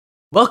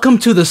Welcome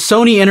to the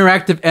Sony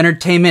Interactive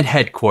Entertainment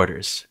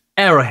headquarters.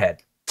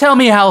 Arrowhead, tell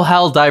me how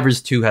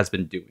Helldivers 2 has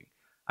been doing.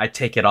 I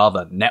take it all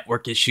the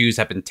network issues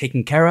have been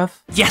taken care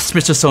of? Yes,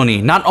 Mr.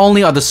 Sony, not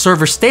only are the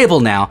servers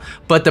stable now,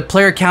 but the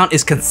player count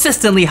is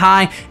consistently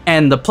high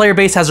and the player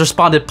base has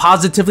responded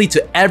positively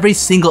to every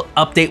single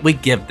update we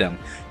give them.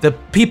 The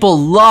people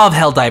love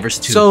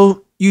Helldivers 2.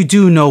 So you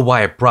do know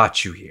why I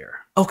brought you here.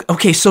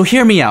 Okay, so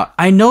hear me out.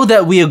 I know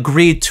that we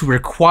agreed to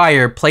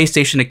require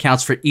PlayStation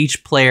accounts for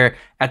each player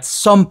at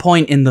some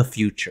point in the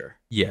future.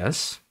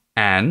 Yes,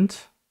 and?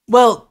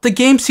 Well, the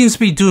game seems to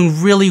be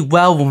doing really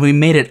well when we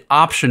made it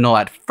optional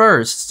at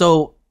first,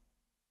 so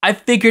I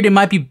figured it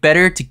might be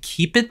better to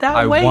keep it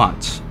that way. I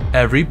want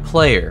every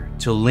player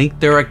to link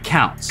their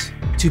accounts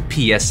to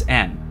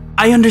PSN.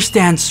 I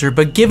understand, sir,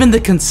 but given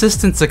the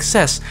consistent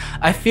success,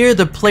 I fear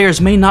the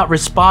players may not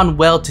respond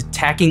well to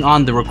tacking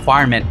on the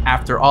requirement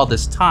after all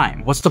this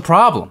time. What's the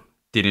problem?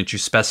 Didn't you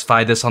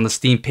specify this on the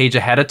Steam page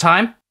ahead of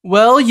time?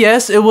 Well,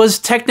 yes, it was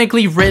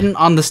technically written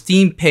on the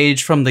Steam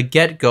page from the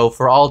get-go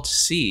for all to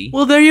see.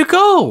 Well, there you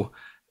go!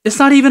 It's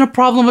not even a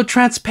problem of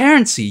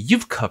transparency.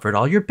 You've covered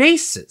all your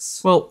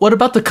bases. Well, what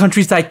about the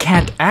countries that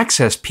can't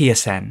access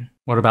PSN?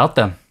 What about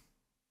them?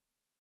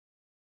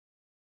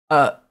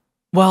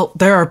 Well,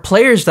 there are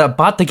players that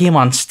bought the game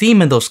on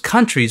Steam in those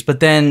countries, but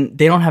then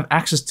they don't have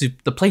access to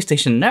the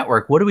PlayStation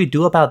Network. What do we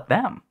do about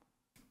them?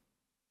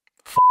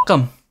 Fuck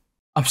them.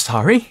 I'm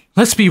sorry?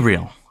 Let's be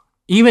real.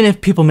 Even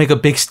if people make a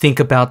big stink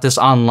about this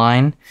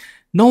online,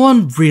 no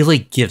one really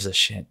gives a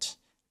shit.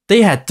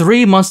 They had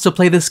 3 months to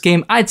play this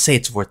game. I'd say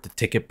it's worth the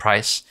ticket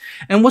price.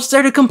 And what's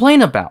there to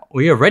complain about?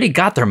 We already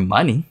got their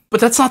money. But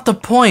that's not the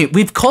point.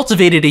 We've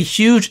cultivated a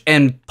huge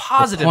and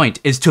positive... The point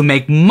is to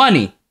make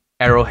money,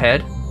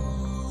 Arrowhead.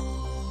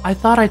 I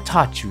thought I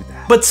taught you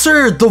that. But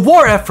sir, the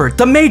war effort,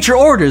 the major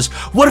orders,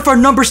 what if our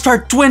numbers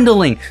start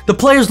dwindling? The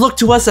players look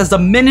to us as the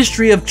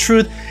Ministry of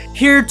Truth,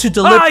 here to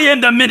deliver— I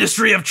am the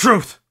Ministry of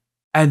Truth!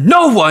 And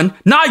no one,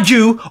 not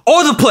you,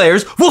 or the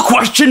players, will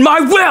question my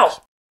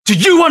will! Do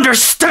you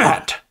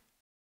understand?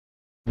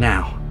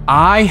 Now,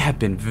 I have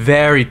been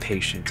very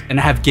patient and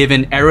have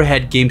given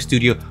Arrowhead Game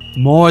Studio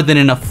more than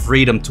enough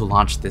freedom to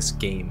launch this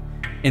game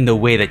in the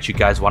way that you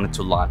guys wanted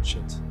to launch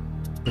it.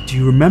 But do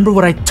you remember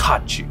what I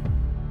taught you?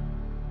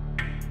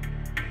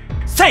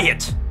 Say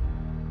it!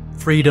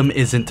 Freedom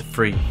isn't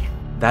free.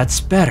 That's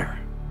better.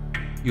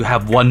 You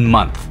have 1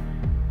 month.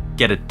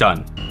 Get it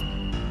done.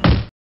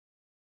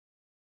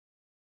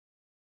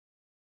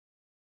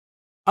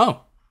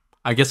 Oh,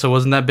 I guess it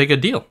wasn't that big a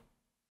deal.